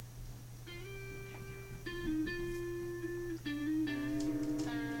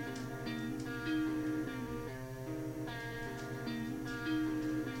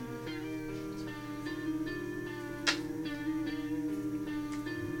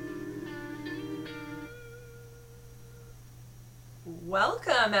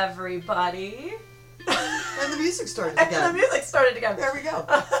Welcome, everybody. And the music started again. There we go.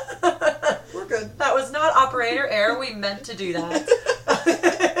 We're good. That was not operator error. We meant to do that.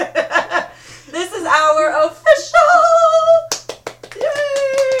 This is our official.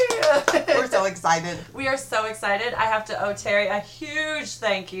 Yay! We're so excited. We are so excited. I have to owe Teri a huge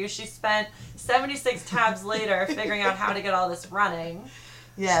thank you. She spent 76 tabs later figuring out how to get all this running.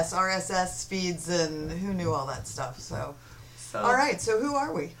 Yes, RSS feeds and who knew all that stuff. So all right, so who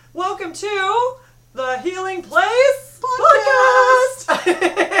are we? Welcome to the Healing Place Podcast.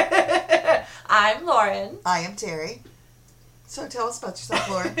 I'm Lauren. I am Teri. So tell us about yourself,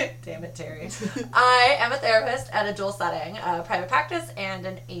 Lauren. Damn it, Teri. I am a therapist at a dual setting, a private practice and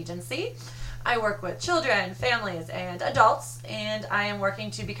an agency. I work with children, families, and adults, and I am working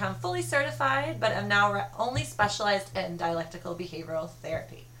to become fully certified, but am now only specialized in dialectical behavioral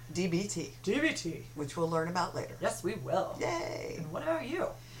therapy. DBT. Which we'll learn about later. Yes, we will. Yay. And what about you?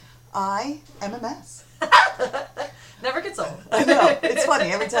 I am a mess. Never gets old. I know. It's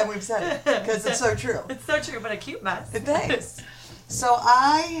funny every time we've said it because it's so true. It's so true, but a cute mess. Thanks. So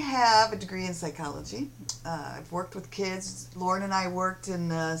I have a degree in psychology. I've worked with kids. Lauren and I worked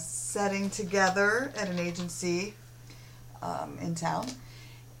in a setting together at an agency in town.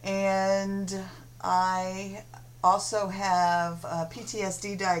 And I also have a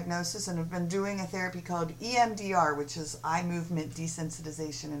PTSD diagnosis and have been doing a therapy called EMDR, which is eye movement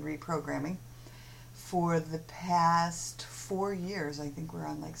desensitization and reprogramming, for the past 4 years. I think we're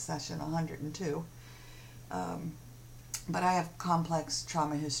on like session 102. But I have complex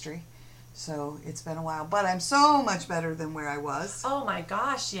trauma history, so it's been a while. But I'm so much better than where I was. Oh my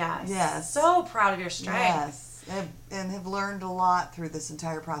gosh, yes. Yes. So proud of your strength. Yes. And have learned a lot through this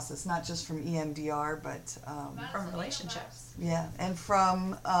entire process, not just from EMDR, but from relationships. Yeah, and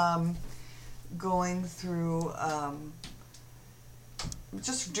from going through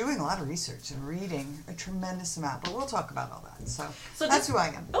just doing a lot of research and reading a tremendous amount. But we'll talk about all that. So that's who I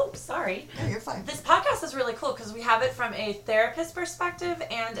am. Oh, sorry. No, you're fine. This podcast is really cool because we have it from a therapist perspective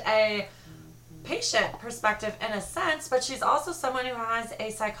and a patient perspective in a sense, but she's also someone who has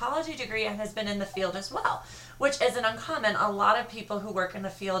a psychology degree and has been in the field as well, which isn't uncommon. A lot of people who work in the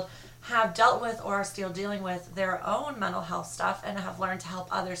field have dealt with or are still dealing with their own mental health stuff and have learned to help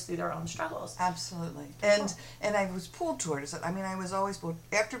others through their own struggles. Absolutely. And I was pulled towards it. I mean, I was always pulled.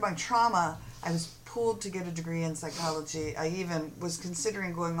 After my trauma, I was pulled to get a degree in psychology. I even was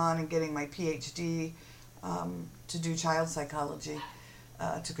considering going on and getting my PhD to do child psychology.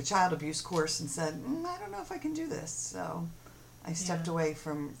 Took a child abuse course and said, I don't know if I can do this. So I stepped away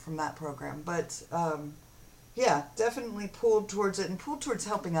from that program. But yeah, definitely pulled towards it and pulled towards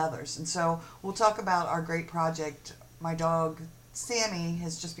helping others. And so we'll talk about our great project. My dog, Sammy,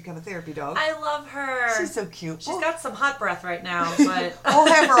 has just become a therapy dog. I love her. She's so cute. She's got some hot breath right now, but we'll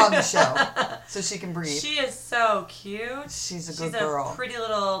have her on the show so she can breathe. She is so cute. She's a good girl. She's a pretty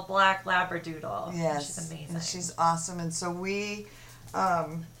little black Labradoodle. Yes. She's amazing. And she's awesome. And so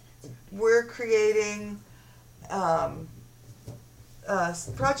we're creating a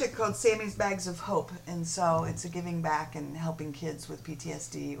project called Sammy's Bags of Hope, and so it's a giving back and helping kids with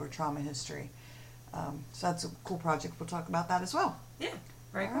PTSD or trauma history. So that's a cool project. We'll talk about that as well. Yeah,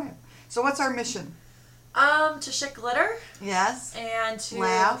 very cool. Right. So what's our mission? To shake glitter. Yes. And to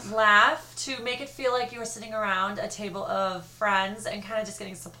laugh, to make it feel like you are sitting around a table of friends and kind of just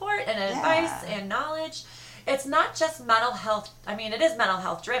getting support and advice and knowledge. It's not just mental health. I mean, it is mental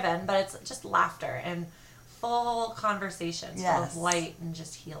health driven, but it's just laughter and full conversations full of light and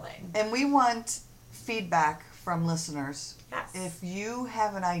just healing. And we want feedback from listeners. Yes. If you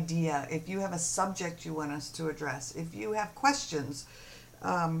have an idea, if you have a subject you want us to address, if you have questions,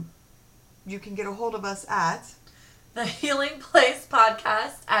 you can get a hold of us at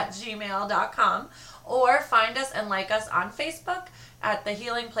thehealingplacepodcast@gmail.com or find us and like us on Facebook at the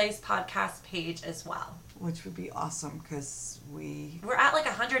Healing Place Podcast page as well. Which would be awesome because we're at like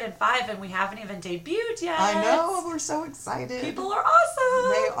 105 and we haven't even debuted yet. I know, we're so excited. People are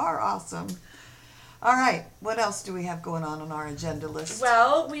awesome. They are awesome. All right, what else do we have going on our agenda list?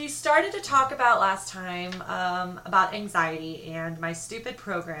 Well, we started to talk about last time about anxiety, and my stupid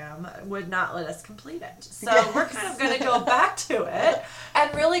program would not let us complete it. So we're kind of going to go back to it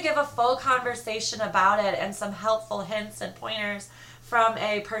and really give a full conversation about it and some helpful hints and pointers from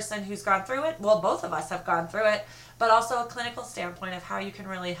a person who's gone through it. Well, both of us have gone through it, but also a clinical standpoint of how you can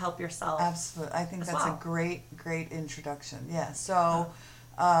really help yourself. Absolutely. I think that's a great introduction. Yeah. So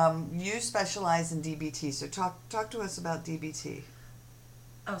you specialize in DBT. So talk to us about DBT.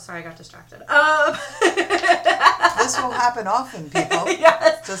 Oh, sorry, I got distracted. This will happen often, people.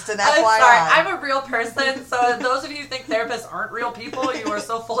 Yes. Just an FYI. I'm sorry, I'm a real person, so those of you who think therapists aren't real people, you are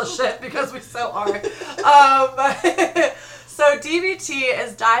so full of shit because we so are. So DBT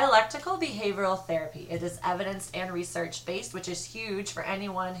is dialectical behavioral therapy. It is evidence and research based, which is huge for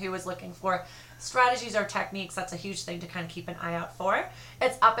anyone who is looking for strategies or techniques. That's a huge thing to kind of keep an eye out for.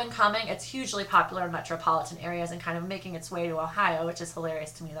 It's up and coming. It's hugely popular in metropolitan areas and kind of making its way to Ohio, which is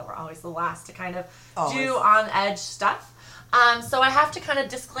hilarious to me that we're always the last to kind of do on-edge stuff. So I have to kind of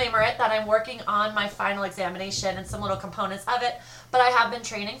disclaimer it that I'm working on my final examination and some little components of it, but I have been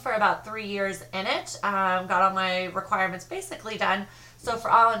training for about 3 years in it. Got all my requirements basically done. So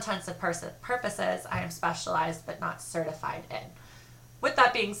for all intents and purposes, I am specialized but not certified in. With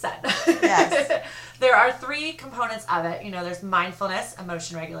that being said, yes. There are 3 components of it. You know, there's mindfulness,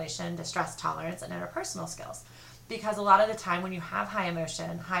 emotion regulation, distress tolerance, and interpersonal skills. Because a lot of the time when you have high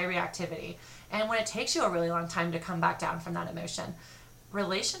emotion, high reactivity, and when it takes you a really long time to come back down from that emotion,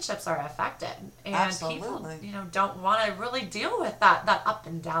 relationships are affected. And Absolutely. people, don't want to really deal with that up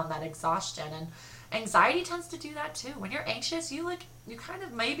and down, that exhaustion. And anxiety tends to do that too. When you're anxious, you kind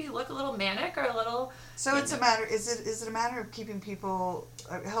of maybe look a little manic or a little. So it's a matter. Is it a matter of keeping people,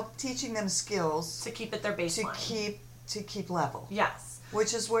 teaching them skills to keep at their baseline, to keep level? Yes.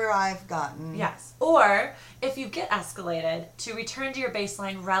 Which is where I've gotten. Yes. Or if you get escalated, to return to your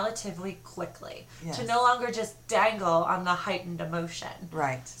baseline relatively quickly. Yes. To no longer just dangle on the heightened emotion.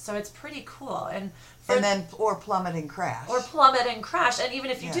 Right. So it's pretty cool. Or plummet and crash. Or plummet and crash. And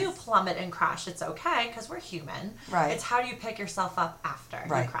even if you Yes. do plummet and crash, it's okay because we're human. Right. It's how do you pick yourself up after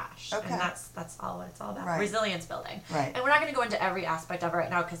Right. you crash. Okay. And that's all what it's all about. Right. Resilience building. Right. And we're not going to go into every aspect of it right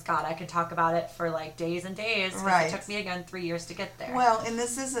now because, God, I could talk about it for like days and days. Right. It took me, again, 3 years to get there. Well, and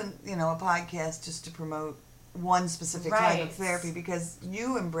this isn't, a podcast just to promote one specific type of therapy, because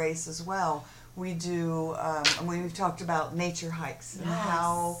you embrace as well. We do, we've talked about nature hikes and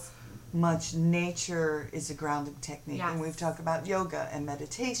how much nature is a grounding technique. Yes. And we've talked about yoga and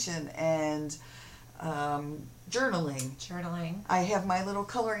meditation and journaling. I have my little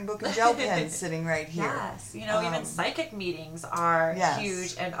coloring book and gel pen sitting right here. Yes. Even psychic meetings are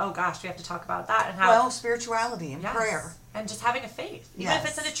huge. And, oh, gosh, we have to talk about that. And how. Well, spirituality and prayer. And just having a faith. Even if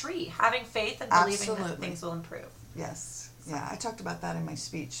it's in a tree. Having faith and believing that things will improve. Yes. Yeah, I talked about that in my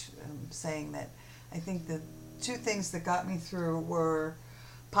speech, saying that I think the 2 things that got me through were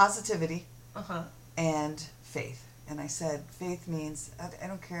positivity and faith. And I said, faith means, I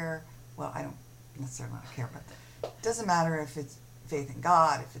don't care, well, I don't necessarily not care, but it doesn't matter if it's faith in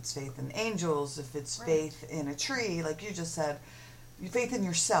God, if it's faith in angels, if it's faith in a tree, like you just said, faith in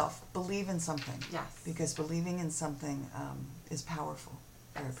yourself, believe in something. Yes. Because believing in something is powerful,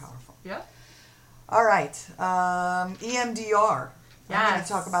 very powerful. Yeah. All right, EMDR. Yes. I'm going to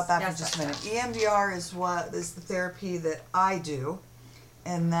talk about that for just a minute. EMDR is the therapy that I do,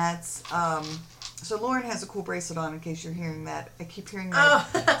 and that's so Lauren has a cool bracelet on. In case you're hearing that, I keep hearing that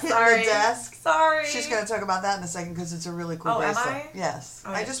hitting the desk. Sorry. She's going to talk about that in a second because it's a really cool bracelet. Am I? Yes.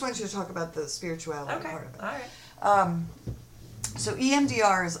 Oh, I just want you to talk about the spirituality part of it. All right. So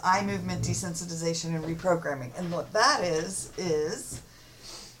EMDR is eye movement desensitization and reprogramming, and what that is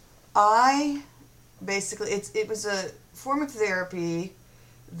basically, it was a form of therapy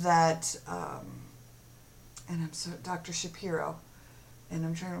that, and Dr. Shapiro, and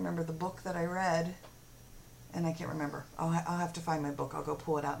I'm trying to remember the book that I read, and I can't remember. I'll have to find my book. I'll go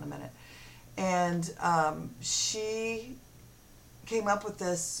pull it out in a minute. And she came up with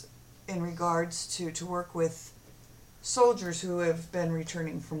this in regards to work with soldiers who have been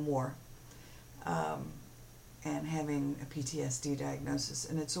returning from war. And having a PTSD diagnosis.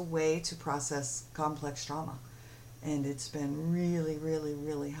 And it's a way to process complex trauma. And it's been really, really,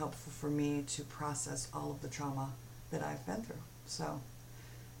 really helpful for me to process all of the trauma that I've been through. So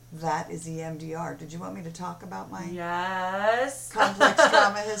that is EMDR. Did you want me to talk about my complex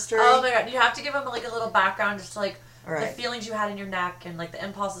trauma history? Oh my God. You have to give them like a little background just to like Right. the feelings you had in your neck and like the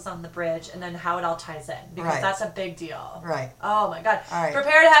impulses on the bridge and then how it all ties in because that's a big deal. Right. Oh my God. All right.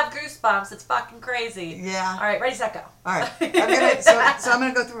 Prepare to have goosebumps. It's fucking crazy. Yeah. All right. Ready, set, go. All right. I'm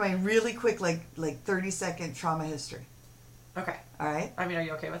gonna go through my really quick like 30-second trauma history. Okay. All right. I mean, are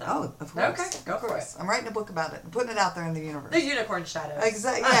you okay with that? Oh, of course. Okay. Go for it. I'm writing a book about it. I'm putting it out there in the universe. The unicorn shadows.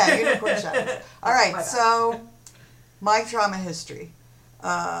 Exactly. Yeah, unicorn shadows. All right. So my trauma history.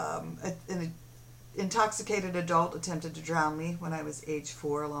 An intoxicated adult attempted to drown me when I was age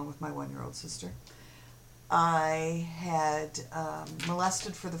 4 along with my 1-year-old sister. I had sexually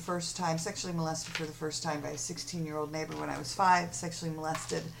molested for the first time by a 16-year-old neighbor when I was 5, sexually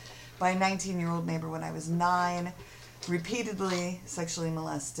molested by a 19-year-old neighbor when I was 9. repeatedly sexually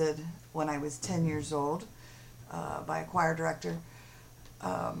molested when I was 10 years old by a choir director.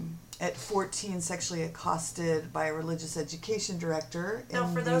 At 14, sexually accosted by a religious education director. Now,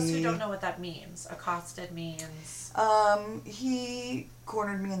 for those who don't know what that means, accosted means... He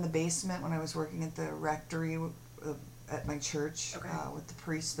cornered me in the basement when I was working at the rectory at my church, with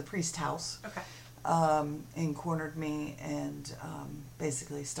the priest house. Okay. And cornered me and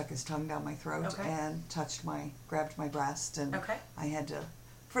basically stuck his tongue down my throat and grabbed my breast. And I had to,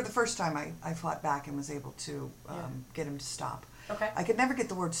 for the first time, I fought back and was able to get him to stop. Okay. I could never get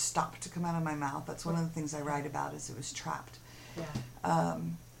the word stop to come out of my mouth. That's one of the things I write about, is it was trapped. Yeah.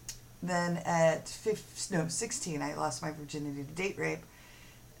 Then at 16, I lost my virginity to date rape.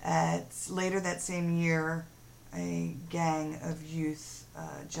 Later that same year, a gang of youth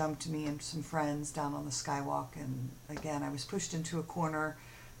jumped me and some friends down on the skywalk, and again I was pushed into a corner,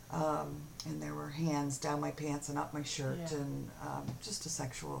 and there were hands down my pants and up my shirt, and just a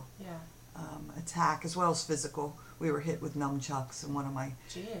sexual attack as well as physical. We were hit with nunchucks, and one of my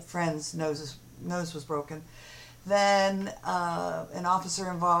friends' nose was broken. Then an officer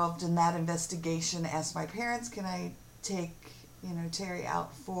involved in that investigation asked my parents, "Can I take Teri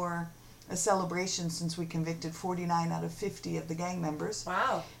out for a celebration since we convicted 49 out of 50 of the gang members?"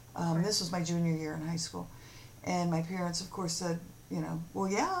 Wow. This was my junior year in high school. And my parents, of course, said, well,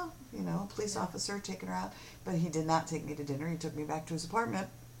 yeah, police officer taking her out. But he did not take me to dinner. He took me back to his apartment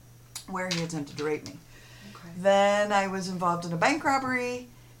where he attempted to rape me. Okay. Then I was involved in a bank robbery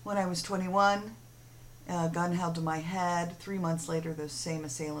when I was 21. A gun held to my head. 3 months later, those same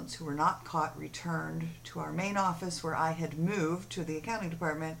assailants who were not caught returned to our main office where I had moved to the accounting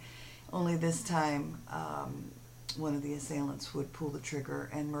department. Only this time, one of the assailants would pull the trigger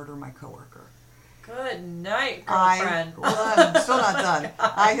and murder my coworker. Good night, girlfriend. I'm still not done.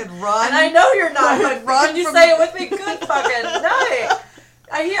 I had run. And I know you're not, but can you say it with me? Good fucking night.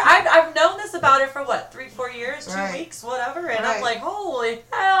 I've known this about her for 3-4 years, 2 weeks, whatever, and I'm like, holy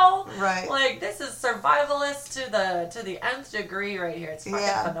hell! Right. Like, this is survivalist to the nth degree right here. It's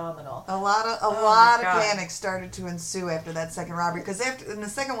fucking phenomenal. A lot of panic started to ensue after that second robbery, because in the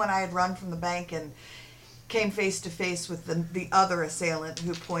second one I had run from the bank and came face to face with the other assailant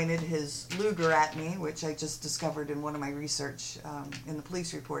who pointed his Luger at me, which I just discovered in one of my research in the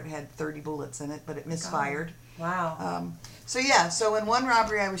police report. It had 30 bullets in it, but it misfired. Wow. So in one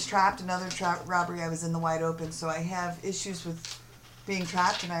robbery I was trapped, another robbery I was in the wide open. So I have issues with being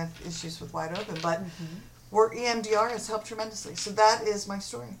trapped and I have issues with wide open. But EMDR has helped tremendously. So that is my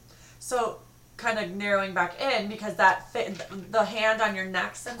story. So kind of narrowing back in, because that the hand on your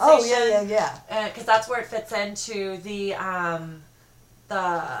neck sensation. Oh, yeah. Because that's where it fits into the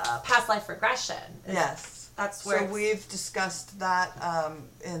past life regression. Yes. That's where. So we've discussed that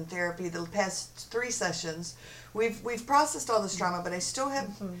in therapy. The past 3 sessions, we've processed all this trauma, but I still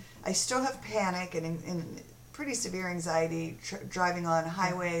have panic and pretty severe anxiety driving on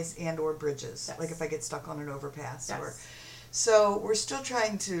highways and or bridges. Yes. Like if I get stuck on an overpass So we're still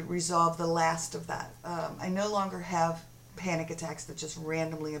trying to resolve the last of that. I no longer have panic attacks that just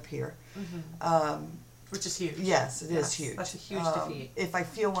randomly appear. Which is huge. Yes, it is huge. That's a huge defeat. If I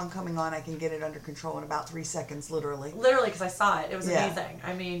feel one coming on, I can get it under control in about 3 seconds, literally. Literally, because I saw it. It was amazing.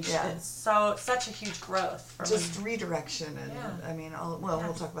 I mean, it's such a huge growth. Just redirection. And I mean,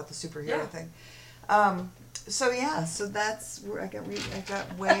 we'll talk about the superhero thing. So that's where I got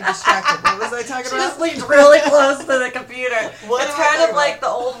way distracted. What was I talking about? She just leaned really close to the computer. It's kind of like the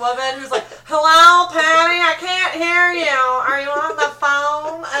old woman who's like, "Hello, Patty, I can't hear you. Are you on the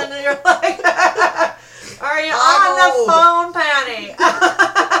phone?" And then you're like, "Are you on the phone, Patty?"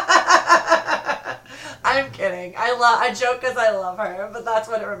 I'm kidding. I joke because I love her, but that's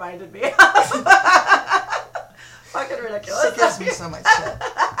what it reminded me of. Fucking ridiculous. She gives me so much shit.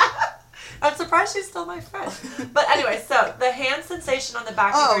 I'm surprised she's still my friend. But anyway, so the hand sensation on the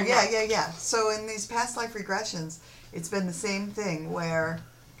back of your neck. Yeah. So in these past life regressions, it's been the same thing where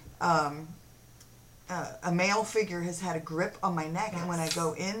a male figure has had a grip on my neck, and when I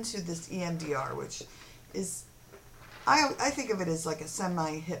go into this EMDR, which is, I think of it as like a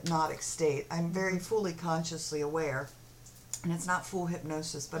semi-hypnotic state. I'm very fully consciously aware, and it's not full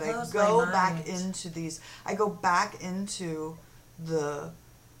hypnosis, but I go back into the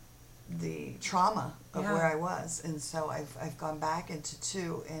trauma of where I was, and so I've gone back into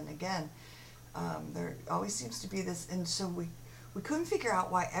 2, and again, there always seems to be this, and so we couldn't figure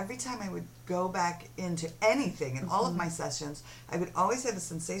out why every time I would go back into anything in all of my sessions, I would always have a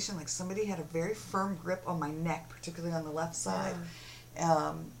sensation like somebody had a very firm grip on my neck, particularly on the left side,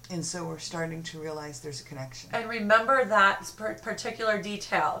 And so we're starting to realize there's a connection. And remember that particular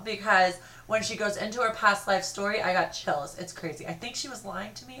detail, because when she goes into her past life story, I got chills. It's crazy. I think she was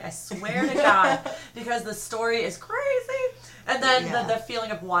lying to me. I swear to God, because the story is crazy. And then the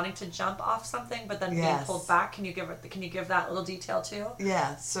feeling of wanting to jump off something, but then being pulled back. Can you give that little detail too?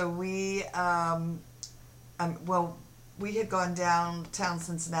 Yeah. So we, we had gone downtown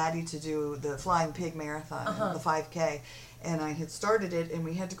Cincinnati to do the Flying Pig Marathon, the 5K. And I had started it, and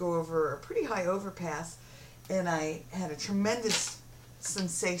we had to go over a pretty high overpass, and I had a tremendous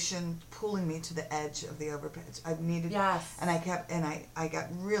sensation pulling me to the edge of the overpass. I needed, and I got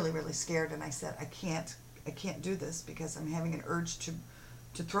really, really scared, and I said, I can't do this because I'm having an urge to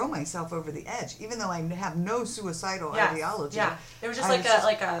throw myself over the edge, even though I have no suicidal ideology. Yeah, it was just it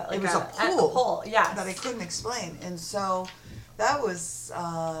was a pull that I couldn't explain, and so that was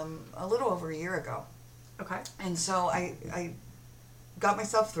a little over a year ago. Okay. And so I got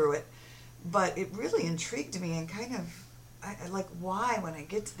myself through it, but it really intrigued me and kind of, why when I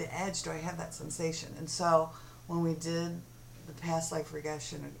get to the edge do I have that sensation? And so when we did the past life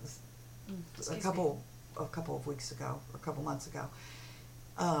regression, it was a couple of weeks ago, or a couple months ago,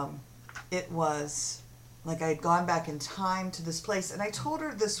 it was like I had gone back in time to this place, and I told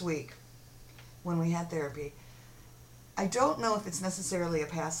her this week when we had therapy, I don't know if it's necessarily a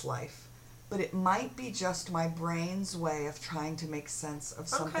past life, but it might be just my brain's way of trying to make sense of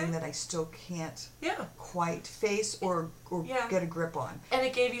something that I still can't quite face or get a grip on. And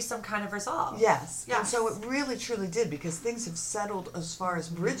it gave you some kind of resolve. Yes. And so it really, truly did, because things have settled as far as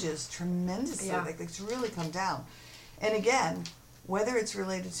bridges tremendously. Yeah. Like, it's really come down. And again, whether it's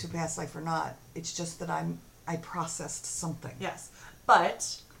related to past life or not, it's just that I processed something. Yes.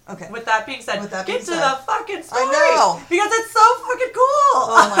 But... Okay. With that being said, get to the fucking story. I know. Because it's so fucking cool.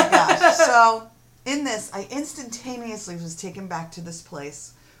 Oh my gosh. So, in this, I instantaneously was taken back to this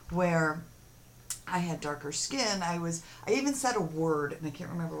place where I had darker skin. I even said a word, and I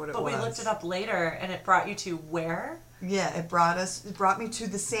can't remember what it was. But we looked it up later, and it brought you to where? Yeah, it brought me to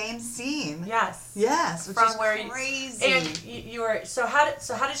the same scene. Yes. Yes, which is crazy. And you were so how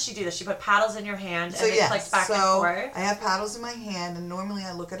did she do this? She put paddles in your hand and they clicked back and forth. I have paddles in my hand, and normally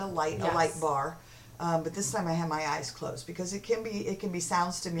I look at a light bar, but this time I have my eyes closed because it can be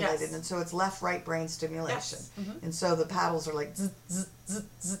sound stimulated, and so it's left-right brain stimulation, and so the paddles are like zzz, zzz, zzz,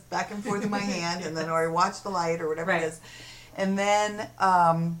 zzz, back and forth in my hand, and then or I watch the light or whatever it is. And then...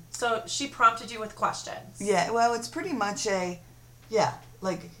 so she prompted you with questions. Yeah, well, it's pretty much where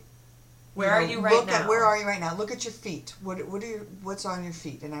are you right now? Where are you right now? Look at your feet. What's on your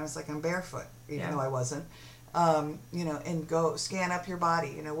feet? And I was like, I'm barefoot, even though I wasn't. And go scan up your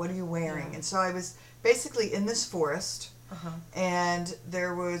body. What are you wearing? Yeah. And so I was basically in this forest, and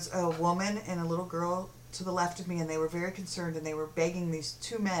there was a woman and a little girl to the left of me, and they were very concerned, and they were begging these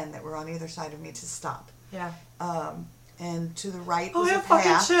two men that were on either side of me to stop. Yeah. And to the right was a path. I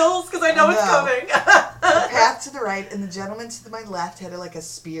have fucking chills because I know it's coming. A path to the right, and the gentleman to my left had a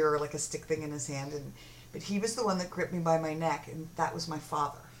spear or like a stick thing in his hand, but he was the one that gripped me by my neck, and that was my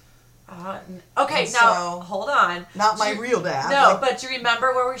father. Okay, and now hold on. Not my real dad. No, but do you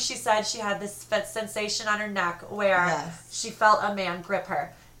remember where she said she had this sensation on her neck where she felt a man grip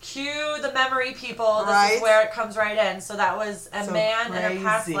her? Cue the memory, people. This is where it comes right in. So that was a man in her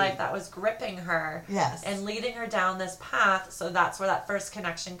past life that was gripping her and leading her down this path. So that's where that first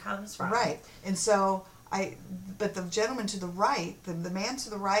connection comes from. Right. And so but the gentleman to the right, the man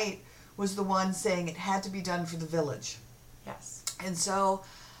to the right was the one saying it had to be done for the village. Yes. And so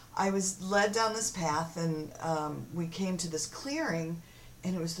I was led down this path, and we came to this clearing,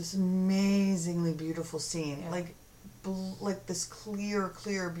 and it was this amazingly beautiful scene. Yeah. Like this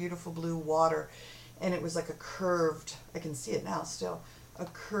clear, beautiful blue water, and it was like a curved, I can see it now still, a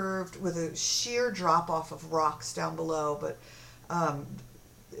curved with a sheer drop off of rocks down below, but a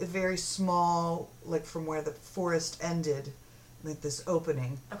very small, like from where the forest ended, like this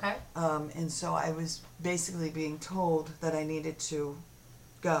opening. Okay. And so I was basically being told that I needed to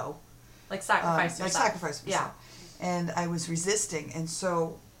go. Like sacrifice yourself. Like sacrifice myself. Yeah. And I was resisting, and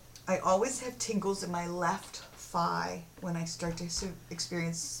so I always have tingles in my left thigh when I start to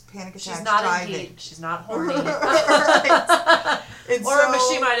experience panic attacks. She's not driving. engaged. She's not horny. Right.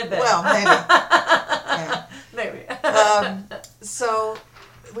 She might have been. Well, maybe. Maybe. So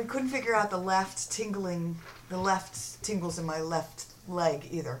we couldn't figure out the left tingles in my left leg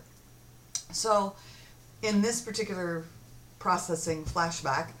either. So in this particular processing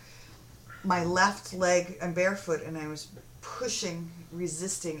flashback, my left leg, I'm barefoot, and I was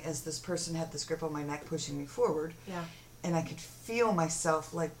resisting as this person had this grip on my neck, pushing me forward. Yeah. and I could feel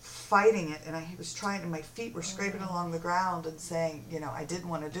myself like fighting it, and I was trying, and my feet were scraping along the ground and saying, I didn't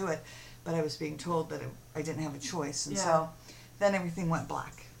want to do it, but I was being told that I didn't have a choice, and so then everything went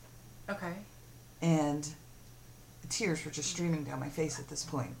black. Okay. And tears were just streaming down my face at this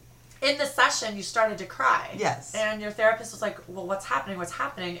point. In the session, you started to cry. Yes. And your therapist was like, well, what's happening? What's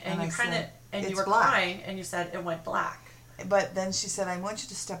happening? And you kind of, and you were crying, and you said it went black. But then she said, I want you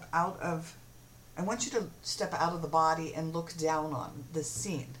to step out of the body and look down on this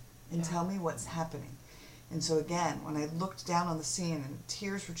scene and tell me what's happening. And so again, when I looked down on the scene and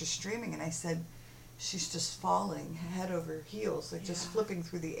tears were just streaming, and I said, she's just falling head over heels, like just flipping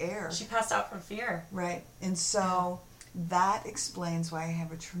through the air. She passed out from fear. Right. And so that explains why I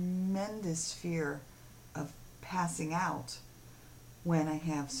have a tremendous fear of passing out when I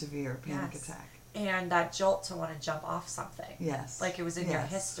have severe panic attack. And that jolt to want to jump off something. Yes. Like it was in your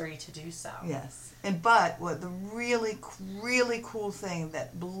history to do so. Yes. But what the really, really cool thing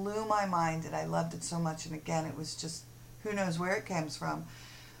that blew my mind, and I loved it so much, and again, it was just, who knows where it comes from,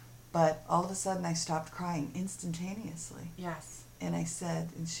 but all of a sudden I stopped crying instantaneously. Yes. And I said,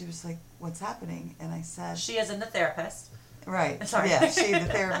 and she was like, what's happening? And I said... She is in the therapist. Right. Sorry. Yeah, she, the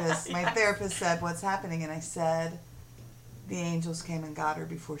therapist. My therapist said, what's happening? And I said, the angels came and got her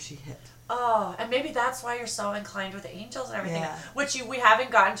before she hit. Oh, and maybe that's why you're so inclined with the angels and everything, which we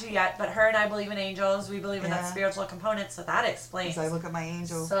haven't gotten to yet, but her and I believe in angels. We believe in that spiritual component, so that explains. As I look at my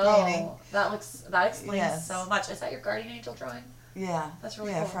angel painting. That explains so much. Is that your guardian angel drawing? Yeah. That's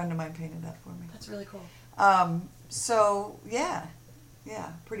really cool. Yeah, a friend of mine painted that for me. That's really cool. So, yeah,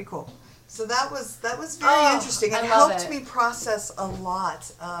 pretty cool. So that was very interesting. It helped me process a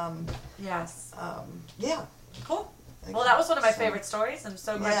lot. Yes. Yeah. Cool. Well, that was one of my favorite stories. I'm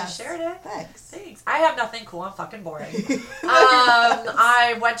so glad you shared it. Thanks. I have nothing cool. I'm fucking boring.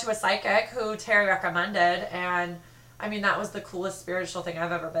 I went to a psychic who Teri recommended, and I mean, that was the coolest spiritual thing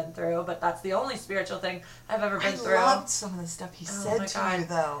I've ever been through, but that's the only spiritual thing I've ever been through. I loved some of the stuff he said to you,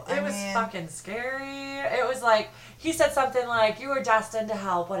 though. It was fucking scary. It was like, he said something like, you were destined to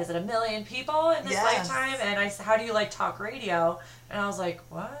help, 1 million people in this lifetime? And I said, how do you like talk radio? And I was like,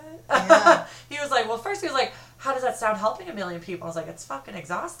 what? Yeah. He was like, well, first he was like, how does that sound helping 1 million people? I was like, it's fucking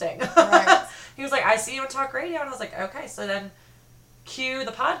exhausting. Right. He was like, I see you on talk radio. And I was like, okay, so then cue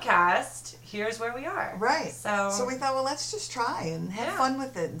the podcast. Here's where we are. Right. So we thought, well, let's just try and have fun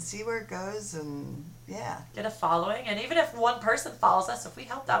with it and see where it goes, and get a following. And even if one person follows us, if we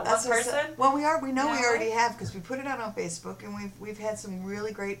help that one person, well, we already have, because we put it out on Facebook, and we've had some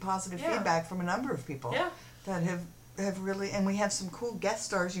really great positive feedback from a number of people that have really, and we have some cool guest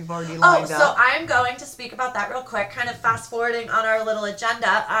stars you've already lined up. So I'm going to speak about that real quick, kind of fast forwarding on our little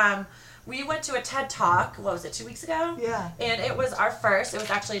agenda. We went to a TED Talk, 2 weeks ago? Yeah. And it was our first. It was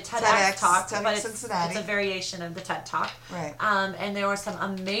actually a TEDx talk, but it's a variation of the TED Talk. Right. And there were some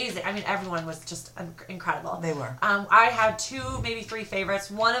amazing, everyone was just incredible. They were. I had 2, maybe 3 favorites,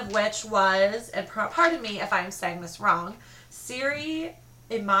 one of which was, and pardon me if I'm saying this wrong, Siri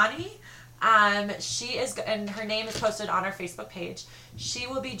Imani. She is, and her name is posted on our Facebook page. She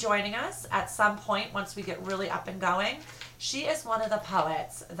will be joining us at some point once we get really up and going. She is one of the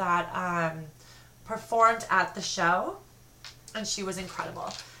poets that performed at the show, and she was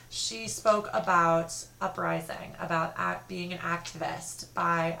incredible. She spoke about uprising, about being an activist,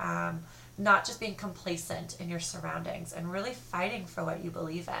 by not just being complacent in your surroundings and really fighting for what you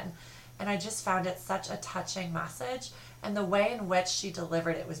believe in. And I just found it such a touching message, and the way in which she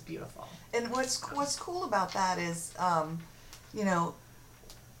delivered it was beautiful. And what's cool about that is,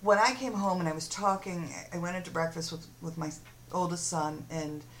 when I came home and I was talking, I went into breakfast with my oldest son,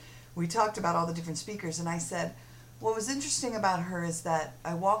 and we talked about all the different speakers, and I said, what was interesting about her is that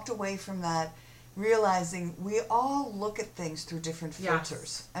I walked away from that realizing we all look at things through different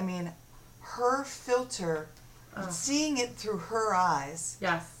filters. I mean, her filter, seeing it through her eyes,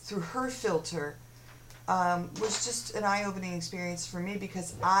 through her filter, was just an eye-opening experience for me,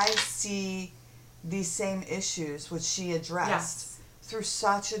 because I see these same issues which she addressed through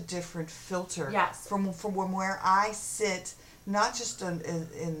such a different filter from where I sit, not just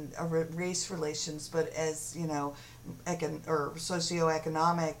in race relations, but as or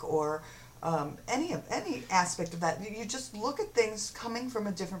socioeconomic, or any aspect of that. You just look at things coming from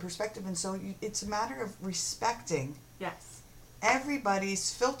a different perspective, and so it's a matter of respecting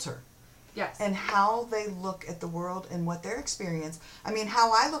everybody's filter. Yes. And how they look at the world and what their experience. I mean,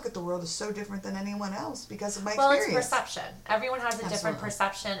 how I look at the world is so different than anyone else because of my experience. Well, it's perception. Everyone has a different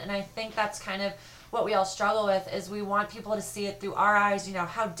perception, and I think that's kind of what we all struggle with, is we want people to see it through our eyes.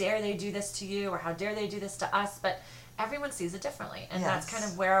 How dare they do this to you, or how dare they do this to us? But everyone sees it differently. And Yes. that's kind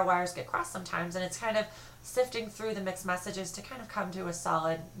of where our wires get crossed sometimes. And it's kind of sifting through the mixed messages to kind of come to a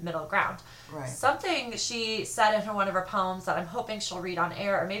solid middle ground. Right. Something she said in one of her poems that I'm hoping she'll read on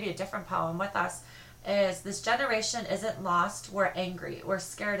air, or maybe a different poem with us, is this generation isn't lost, we're angry, we're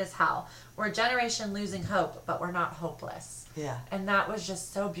scared as hell. We're a generation losing hope, but we're not hopeless. Yeah. And that was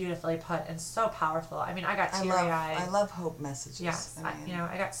just so beautifully put and so powerful. I mean, I got teary-eyed. I love hope messages. Yes. I mean,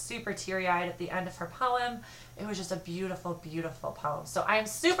 I got super teary-eyed at the end of her poem. It was just a beautiful, beautiful poem. So I'm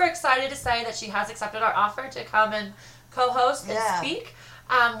super excited to say that she has accepted our offer to come and co-host and speak.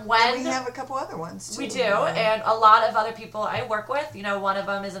 And we have a couple other ones, too. We do, and a lot of other people I work with. You know, one of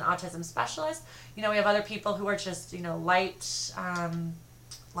them is an autism specialist. You know, we have other people who are just,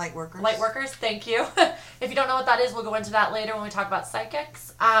 light workers. Light workers, thank you. If you don't know what that is, we'll go into that later when we talk about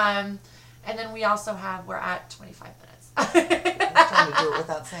psychics. And then we also we're at 25 minutes. I'm trying to do it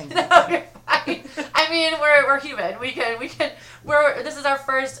without saying No, you're fine. I mean, we're human. This is our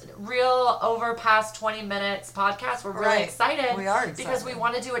first real over past 20 minutes podcast. We're really excited. We are excited. Because we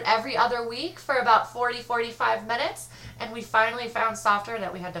want to do it every other week for about 45 minutes. And we finally found software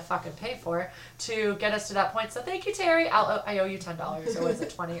that we had to fucking pay for to get us to that point. So thank you, Teri. I owe you $10 or was it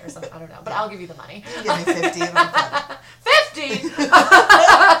 20 or something? I don't know. But I'll give you the money. You give me 50 and I'm fine. 50?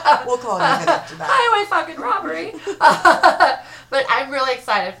 We'll call it even after that. Highway fucking robbery. But I'm really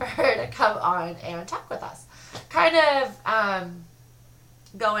excited for her to come on and talk with us. Kind of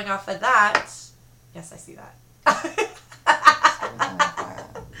going off of that. Yes, I see that.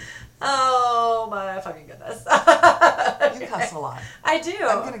 Oh my fucking goodness. You cuss a lot. I do.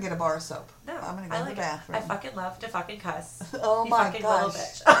 I'm going to get a bar of soap. No, I'm going to go to the bathroom. I fucking love to fucking cuss. Oh you my fucking gosh. little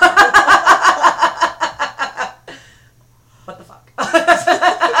bitch. What the fuck?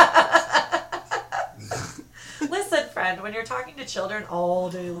 Listen, friend, when you're talking to children all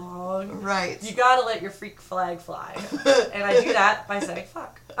day long, right, you gotta let your freak flag fly. And I do that by saying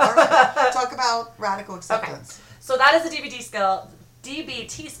fuck. All right. Talk about radical acceptance. Okay. So that is a DBT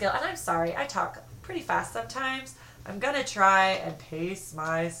skill, and I'm sorry, I talk pretty fast sometimes. I'm gonna try and pace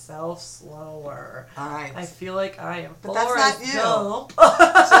myself slower. All right. I feel like I am But that's Forrest not you. Gump.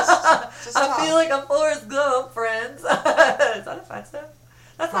 Just I feel like I'm Forrest Gump, friends. Is that offensive?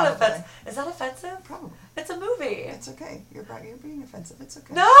 That's Probably. not offensive. Is that offensive? Probably. It's a movie. It's okay. You're being offensive. It's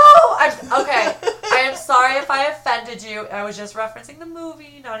okay. No! Okay. I am sorry if I offended you. I was just referencing the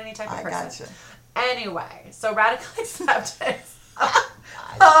movie, not any type of person. Gotcha. Anyway, so radical acceptance.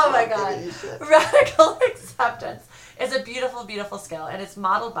 Oh my God. Radical acceptance is a beautiful, beautiful skill, and it's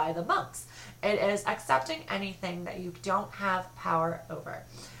modeled by the monks. It is accepting anything that you don't have power over.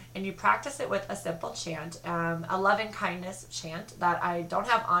 And you practice it with a simple chant, a loving kindness chant that I don't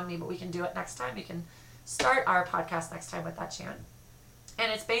have on me, but we can do it next time. You can start our podcast next time with that chant.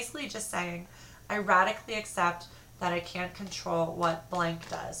 And it's basically just saying, I radically accept that I can't control what blank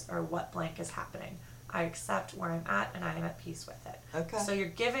does or what blank is happening. I accept where I'm at and I am at peace with it. Okay. So you're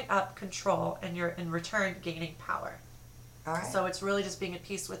giving up control and you're in return gaining power. All right. So it's really just being at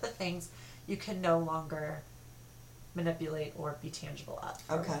peace with the things you can no longer manipulate or be tangible of.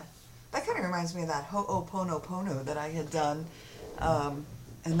 Okay. That kind of reminds me of that Ho'oponopono that I had done.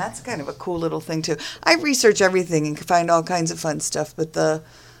 And that's kind of a cool little thing too. I research everything and find all kinds of fun stuff, but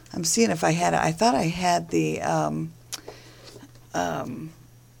I'm seeing if I had it. I thought I had the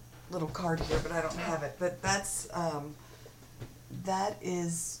little card here, but I don't have it. But that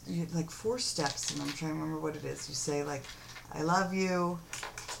is like 4 steps, and I'm trying to remember what it is. You say like, I love you.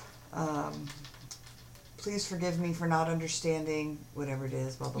 Please forgive me for not understanding whatever it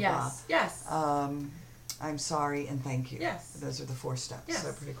is, blah, blah, blah. Yes. I'm sorry and thank you. Yes. Those are the 4 steps. Yes.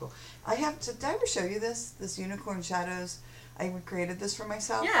 So pretty cool. Did I ever show you this Unicorn Shadows? I created this for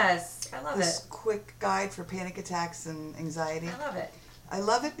myself. Yes. I love this it. quick guide for panic attacks and anxiety. I love it. I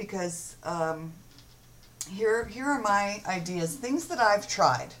love it because here are my ideas, things that I've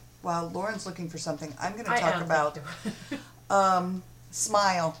tried. While Lauren's looking for something, I'm going to talk about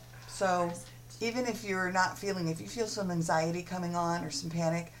smile. So even if you're not if you feel some anxiety coming on or some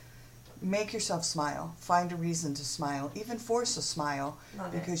panic, make yourself smile. Find a reason to smile. Even force a smile.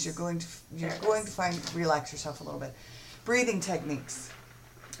 Love because it. you're going to relax yourself a little bit. Breathing techniques.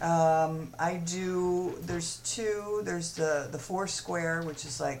 There's 2. There's the 4 square, which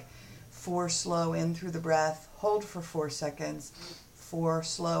is like 4 slow in through the breath, hold for 4 seconds, 4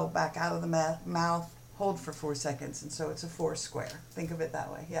 slow back out of the mouth, hold for 4 seconds. And so it's a 4 square. Think of it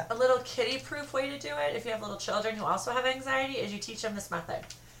that way. Yeah. A little kiddie-proof way to do it, if you have little children who also have anxiety, is you teach them this method.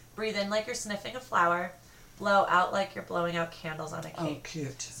 Breathe in like you're sniffing a flower. blow out like you're blowing out candles on a cake. Oh,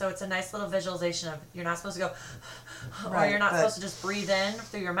 cute. So it's a nice little visualization of you're not supposed to go, Right, or you're not supposed to just breathe in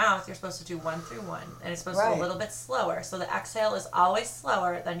through your mouth. You're supposed to do 1 through 1. And it's supposed to be a little bit slower. So the exhale is always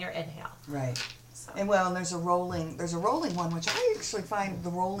slower than your inhale. Right. So. And there's a rolling one, which I actually find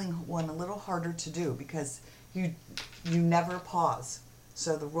the rolling one a little harder to do because you never pause.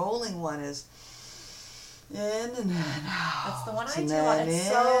 So the rolling one is in and out. That's the one I do, and it's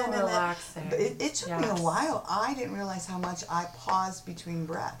so relaxing. But it took me a while. I didn't realize how much I paused between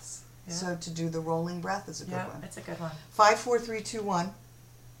breaths. Yeah. So to do the rolling breath is a good one. Yeah, it's a good one. 5, 4, 3, 2, 1.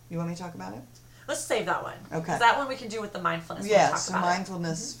 You want me to talk about it? Let's save that one. Okay. Because that one we can do with the mindfulness. Yeah, so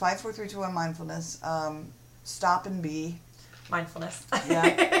mindfulness. 5, 4, 3, 2, 1, mindfulness. Stop and be. Mindfulness.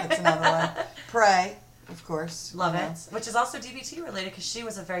 Yeah, that's another one. Pray. Of course. Love it. Which is also DBT related because she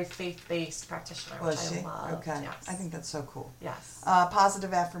was a very faith-based practitioner, which I love. Okay. Yes. I think that's so cool. Yes.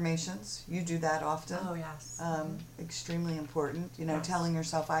 Positive affirmations. You do that often. Oh, yes. Extremely important. Telling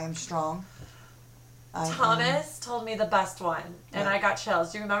yourself, I am strong. Thomas told me the best one, and I got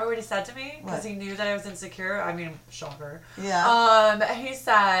chills. Do you remember what he said to me? Because he knew that I was insecure. I mean, shocker. Yeah. He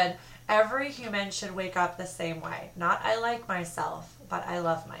said, every human should wake up the same way. Not I like myself, but I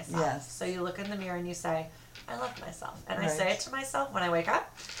love myself. Yes. So you look in the mirror and you say, I love myself. And I say it to myself when I wake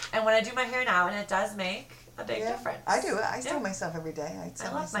up and when I do my hair now, and it does make a big difference. I do it. I tell myself every day.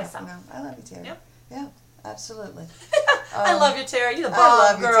 I love myself. I love you, Teri. Yep. Yeah, absolutely. I love you, Teri. You're the bomb, I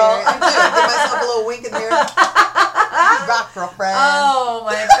love you, girl. Teri. I do. Give myself a little wink in the mirror. Rock, girlfriend. Oh,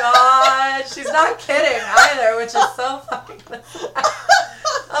 my God. She's not kidding either, which is so fucking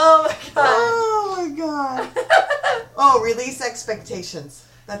Oh, my God. Oh, my God. Oh, release expectations.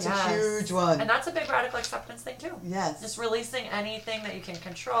 That's a huge one. And that's a big radical acceptance thing, too. Yes. Just releasing anything that you can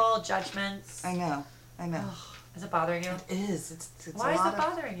control, judgments. I know. Is it bothering you? It is. It's Why is it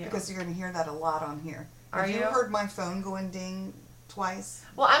bothering you? Because you're going to hear that a lot on here. Have you heard my phone going ding twice?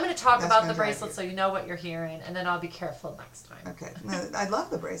 Well, I'm going to talk about the bracelet so you know what you're hearing, and then I'll be careful next time. Okay. No, I love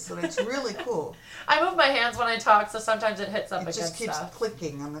the bracelet. It's really cool. I move my hands when I talk, so sometimes it hits up against stuff. It just keeps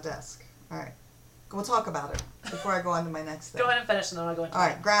clicking on the desk. All right. We'll talk about it before I go on to my next thing. Go ahead and finish, and then I'll go into All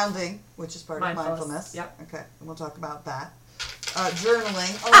right. Grounding, which is part of mindfulness. Yep. Okay. And we'll talk about that.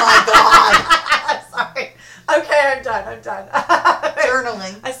 Journaling. Oh, my God. Sorry. Okay, I'm done.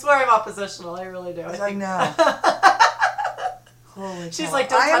 Journaling. I swear I'm oppositional. I really do. I know. Holy She's cow. like,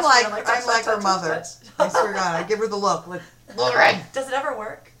 don't touch me. I'm like her mother. I swear to God, I give her the look. Like, Lauren. Does it ever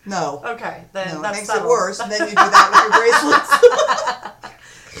work? No. Okay, then no, that's it makes settled. it worse, and then you do that with your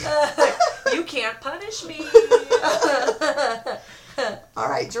bracelets. You can't punish me. All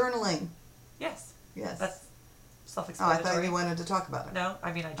right, journaling. Yes. Yes. That's self-explanatory. I thought you wanted to talk about it. No,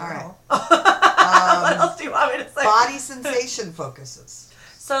 I mean I journal. All right. What else do you want me to say? Body sensation focuses.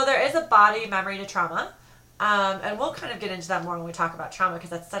 So there is a body memory to trauma. And we'll kind of get into that more when we talk about trauma because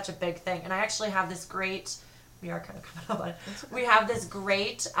that's such a big thing. And I actually have this great, we are kind of coming up on it. We have this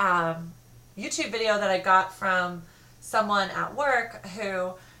great YouTube video that I got from someone at work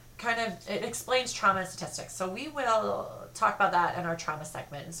who it explains trauma and statistics. So we will talk about that in our trauma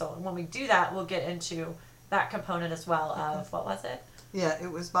segment. And so when we do that, we'll get into that component as well of, what was it? Yeah,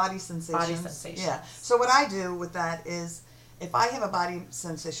 it was body sensations. Body sensations. Yeah. So what I do with that is if I have a body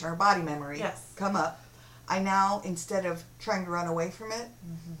sensation or body memory come up, I now, instead of trying to run away from it,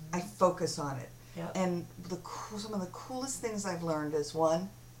 I focus on it. Yep. And some of the coolest things I've learned is one,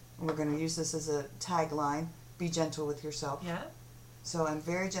 and we're going to use this as a tagline, be gentle with yourself. Yeah. So I'm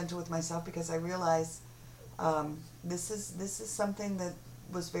very gentle with myself because I realize this is something that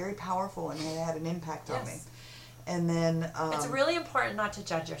was very powerful and it had an impact on me. And then it's really important not to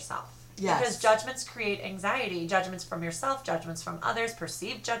judge yourself. Yes. Because judgments create anxiety. Judgments from yourself, judgments from others,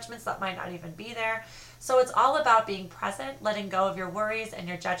 perceived judgments that might not even be there. So it's all about being present, letting go of your worries and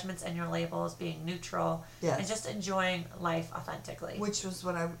your judgments and your labels, being neutral, and just enjoying life authentically. Which was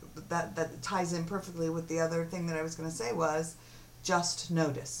what that ties in perfectly with the other thing that I was going to say was just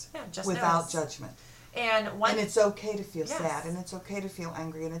notice. Yeah, just without notice. judgment. And it's okay to feel sad, and it's okay to feel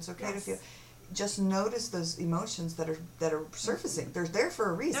angry, and it's okay to feel. Just notice those emotions that are surfacing. They're there for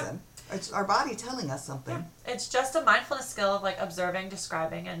a reason. Yep. It's our body telling us something. Yeah. It's just a mindfulness skill of observing,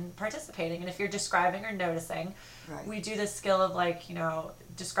 describing, and participating. And if you're describing or noticing, we do this skill of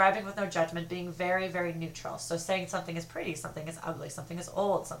describing with no judgment, being very, very neutral. So saying something is pretty, something is ugly, something is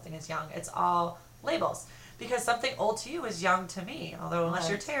old, something is young. It's all labels. Because something old to you is young to me. Although unless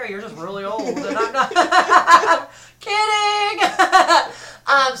you're Teri, you're just really old. And I'm not. I'm kidding.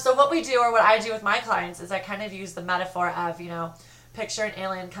 So what we do, or what I do with my clients, is I kind of use the metaphor of, picture an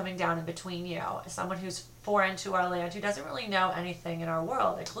alien coming down in between you. Someone who's foreign to our land, who doesn't really know anything in our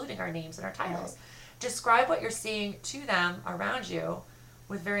world, including our names and our titles. describe what you're seeing to them around you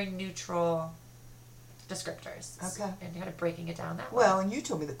with very neutral descripters. Okay. And kind of breaking it down that way. Well, and you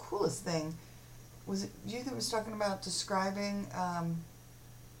told me the coolest thing, was it you that was talking about describing,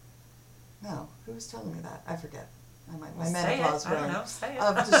 no, who was telling me that? I forget. My menopause I don't know, say it.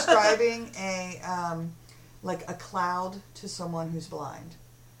 Of describing like a cloud to someone who's blind.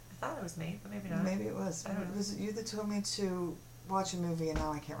 I thought it was me, but maybe not. Maybe it was. I don't know. Was it you that told me to watch a movie, and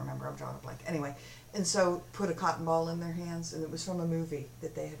now I can't remember. I'm drawing a blank. Anyway, and so put a cotton ball in their hands, and it was from a movie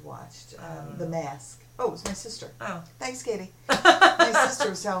that they had watched, The Mask. Oh, it was my sister. Oh. Thanks, Katie. My sister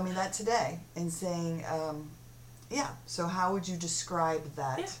was telling me that today and saying, yeah, so how would you describe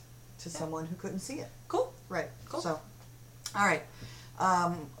that to someone who couldn't see it? Cool. Right. Cool. So, all right.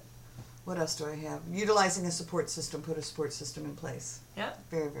 What else do I have? Utilizing a support system. Put a support system in place. Yep.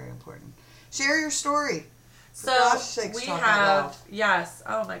 Very, very important. Share your story. For So gosh sakes, we talk out loud. yes.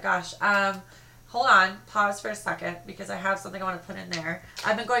 Oh my gosh. Hold on. Pause for a second because I have something I want to put in there.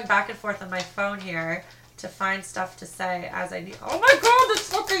 I've been going back and forth on my phone here to find stuff to say as I need. Oh my god, this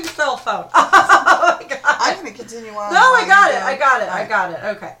fucking cell phone. Oh my god. I'm going to continue on. No, I got it. All I right. got it.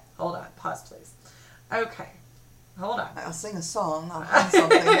 Okay. Hold on. Pause, please. Okay. Hold on. I'll sing a song. I'll find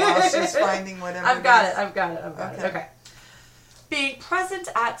something while she's finding whatever. I've got it. Okay. Okay. Being present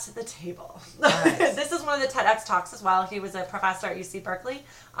at the table. Right. This is one of the TEDx talks as well. He was a professor at UC Berkeley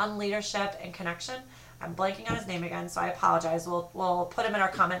on leadership and connection. I'm blanking on his name again, so I apologize. We'll put him in our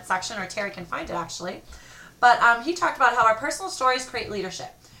comment section, or Teri can find it actually. But he talked about how our personal stories create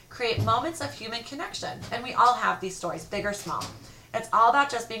leadership, create moments of human connection, and we all have these stories, big or small. It's all about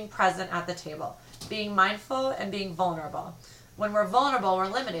just being present at the table, being mindful and being vulnerable. When we're vulnerable, we're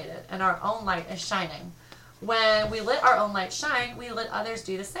illuminated, and our own light is shining. When we let our own light shine, we let others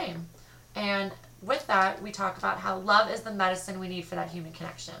do the same. And with that, we talk about how love is the medicine we need for that human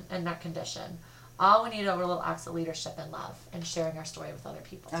connection and that condition. All we need are little acts of leadership and love and sharing our story with other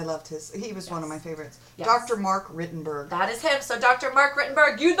people. I loved he was one of my favorites. Yes. Dr. Mark Rittenberg. That is him. So Dr. Mark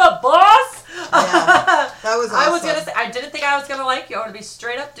Rittenberg, you the boss? Yeah, that was awesome. I was going to say, I didn't think I was going to like you. I want to be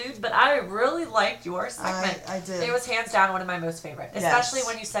straight up, dude, but I really liked your segment. I did. It was hands down one of my most favorite, especially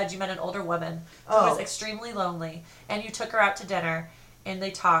when you said you met an older woman who was extremely lonely, and you took her out to dinner, and they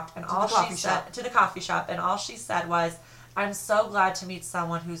talked, and all she said, to the coffee shop, and all she said was, I'm so glad to meet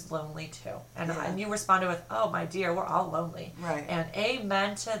someone who's lonely too. And you responded with, oh my dear, we're all lonely. Right. And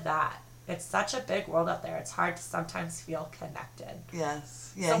amen to that. It's such a big world out there. It's hard to sometimes feel connected.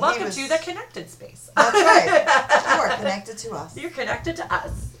 Yes. Yeah, so welcome to the connected space. That's right. You are connected to us. You're connected to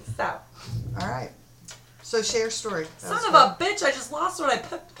us. So. All right. So share story. Son of a bitch, I just lost what I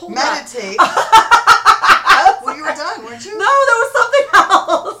pulled Meditate. Well, you were done, weren't you? No, there was something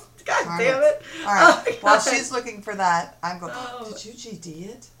else. God damn it. All right. Oh, While she's looking for that, I'm going, did you GD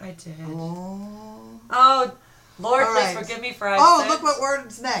it? I did. Oh. Lord, All please right. forgive me for look what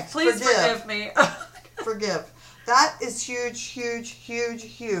word's next. Please forgive me. Forgive. That is huge, huge, huge,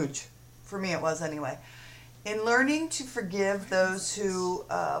 huge. For me, it was anyway. In learning to forgive those who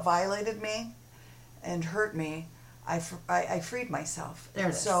violated me and hurt me, I freed myself. There it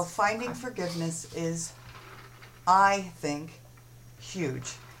is. So finding forgiveness is, I think,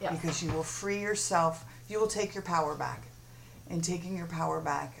 huge. Yeah. Because you will free yourself. You will take your power back. In taking your power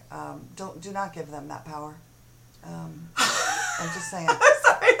back, do not give them that power. I'm just saying.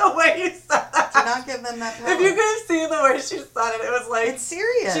 Sorry, the way you said that. Do not give them that power. If you could have seen the way she said it, it was like... It's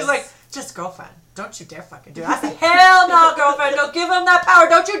serious. She's like, just girlfriend. Don't you dare fucking do it. I said, hell no, girlfriend. Don't give him that power.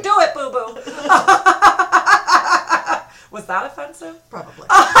 Don't you do it, boo-boo. Was that offensive? Probably.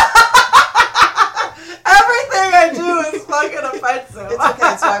 Everything I do is fucking offensive. It's okay.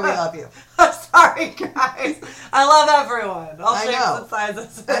 That's why we love you. I'm sorry, guys. I love everyone. All I shapes know. and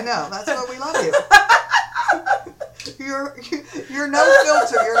sizes. I know. That's why we love you. Your no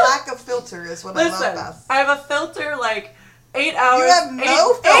filter, your lack of filter is what I love best. I have a filter like 8 hours. You have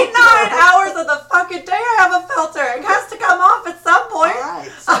no filter. 8, 9 hours of the fucking day I have a filter. It has to come off at some point. All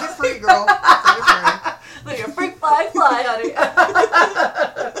right. Set it free, girl. Set it free. Let your freak fly, honey.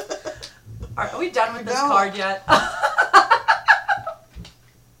 Are we done with this card yet?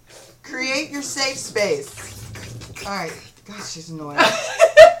 Create your safe space. All right. Gosh, she's annoying.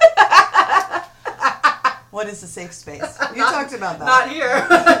 What is a safe space? You talked about that. Not here.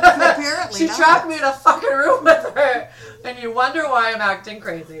 Apparently She not. trapped me in a fucking room with her. And you wonder why I'm acting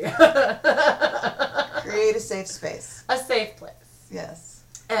crazy. Create a safe space. A safe place. Yes.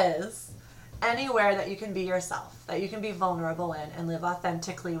 Is anywhere that you can be yourself, that you can be vulnerable in and live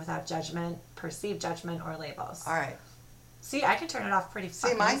authentically without judgment, perceived judgment, or labels. All right. See, I can turn it off pretty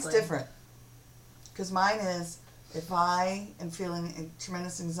fucking mine's easily. different. Because mine is, if I am feeling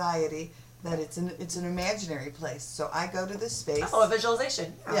tremendous anxiety, that it's an imaginary place. So I go to this space. Oh, a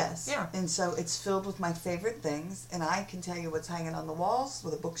visualization. Yeah. Yes. Yeah. And so it's filled with my favorite things, and I can tell you what's hanging on the walls,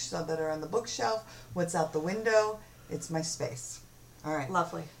 with the books that are on the bookshelf, what's out the window. It's my space. All right.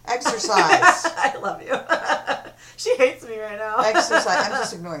 Lovely. Exercise. I love you. She hates me right now. Exercise. I'm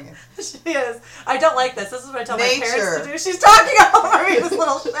just ignoring you. She is. I don't like this. This is what I tell Nature. my parents to do. She's talking over me, this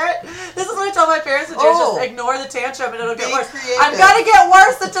little shit. This is what I tell my parents to do. Is just ignore the tantrum and it'll get worse. Creative. I'm going to get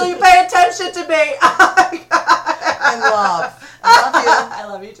worse until you pay attention to me. And love. I love you. I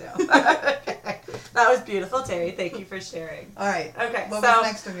love you too. Okay. That was beautiful, Teri. Thank you for sharing. All right. Okay. What so was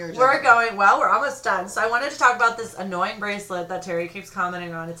next on your agenda? we're almost done. So I wanted to talk about this annoying bracelet that Teri keeps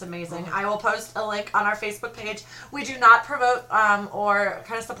commenting on. It's amazing. I will post a link on our Facebook page. We do not promote or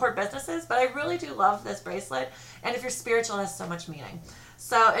kind of support businesses, but I really do love this bracelet. And if you're spiritual, it has so much meaning.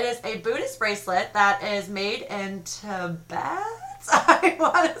 So it is a Buddhist bracelet that is made in Tibet, I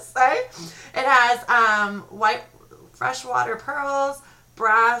want to say. It has white freshwater pearls,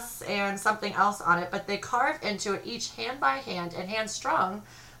 brass, and something else on it, but they carve into it each hand by hand and hand strung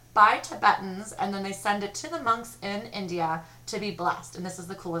by Tibetans, and then they send it to the monks in India to be blessed. And this is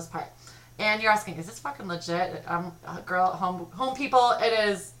the coolest part. And you're asking, is this fucking legit? Girl, home people, it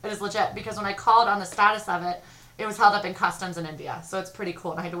is legit, because when I called on the status of it, it was held up in customs in India, so it's pretty cool,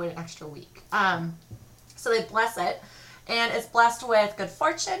 and I had to wait an extra week. So they bless it, and it's blessed with good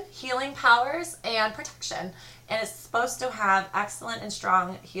fortune, healing powers, and protection. And it's supposed to have excellent and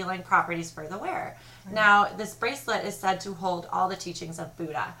strong healing properties for the wearer. Right. Now, this bracelet is said to hold all the teachings of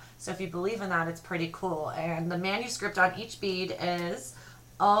Buddha. So if you believe in that, it's pretty cool. And the manuscript on each bead is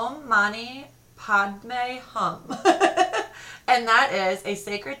Om Mani Padme Hum. And that is a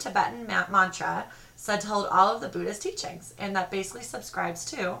sacred Tibetan mantra said to hold all of the Buddhist teachings. And that basically subscribes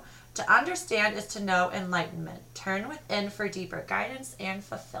to understand is to know enlightenment. Turn within for deeper guidance and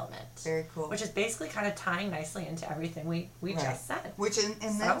fulfillment. Very cool. Which is basically kind of tying nicely into everything we right. just said. Which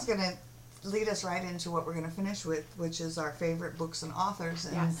that's going to lead us right into what we're going to finish with, which is our favorite books and authors.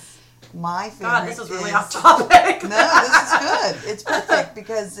 And yes. My favorite God, this is really off topic. No, this is good. It's perfect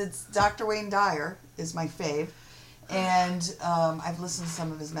because it's Dr. Wayne Dyer is my fave. And I've listened to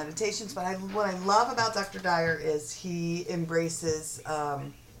some of his meditations, but what I love about Dr. Dyer is he embraces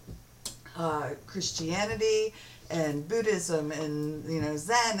Christianity and Buddhism and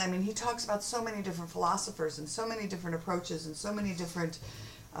Zen. I mean, he talks about so many different philosophers and so many different approaches and so many different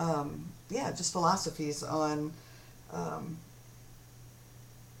just philosophies on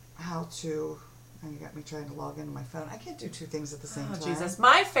how to. Oh, you got me trying to log into my phone. I can't do two things at the same time. Oh, Jesus.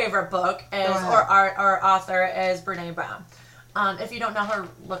 My favorite book is, or author is Brene Brown. If you don't know her,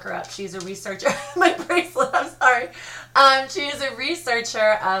 look her up. She's a researcher. My bracelet, I'm sorry. She is a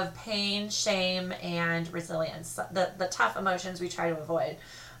researcher of pain, shame, and resilience. The tough emotions we try to avoid.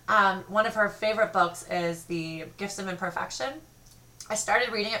 One of her favorite books is The Gifts of Imperfection. I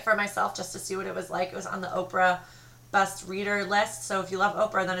started reading it for myself just to see what it was like. It was on the Oprah Best Reader list. So if you love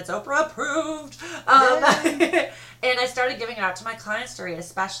Oprah, then it's Oprah approved. And I started giving it out to my clients to read,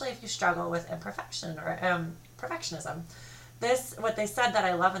 especially if you struggle with imperfection or perfectionism. What they said that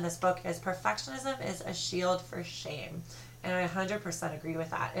I love in this book is perfectionism is a shield for shame. And I 100% agree with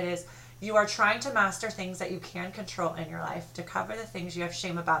that. It is, you are trying to master things that you can control in your life to cover the things you have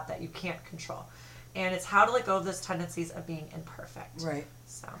shame about that you can't control. And it's how to let go of those tendencies of being imperfect. Right.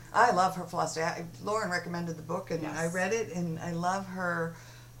 So I love her philosophy. Lauren recommended the book, and yes. I read it, and I love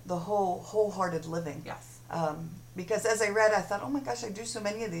the wholehearted living. Yes. Because as I read, I thought, oh my gosh, I do so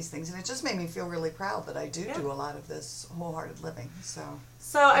many of these things, and it just made me feel really proud that I do a lot of this wholehearted living. So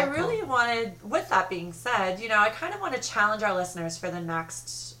I really wanted, with that being said, I kind of want to challenge our listeners for the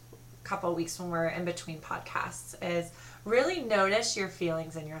next couple of weeks when we're in between podcasts is really notice your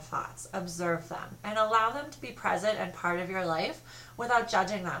feelings and your thoughts, observe them, and allow them to be present and part of your life without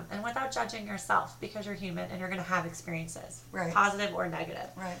judging them and without judging yourself, because you're human and you're going to have experiences, right. positive or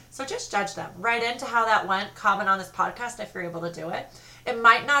negative. Right. So just judge them. Write into how that went, comment on this podcast if you're able to do it. It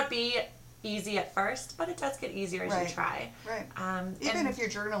might not be easy at first, but it does get easier as right. you try. Right. Even if you're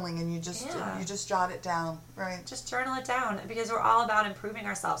journaling and you just jot it down, right? Just journal it down, because we're all about improving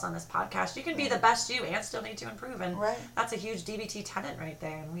ourselves on this podcast. You can be the best you and still need to improve, and that's a huge DBT tenet right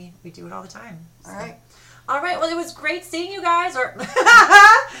there, and we do it all the time. So. All right. Well, it was great seeing you guys, or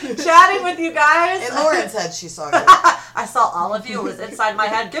chatting with you guys. And Lauren said she saw you. I saw all of you. It was inside my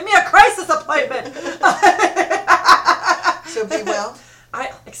head. Give me a crisis appointment. So be well.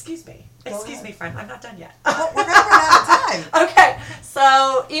 Excuse me. Excuse me, friend. I'm not done yet. Well, we're going to run out of time. Okay.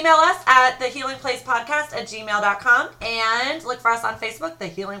 So email us at thehealingplacepodcast@gmail.com and look for us on Facebook, The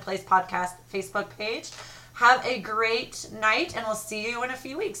Healing Place Podcast Facebook page. Have a great night, and we'll see you in a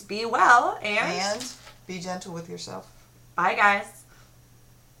few weeks. Be well, and be gentle with yourself. Bye, guys.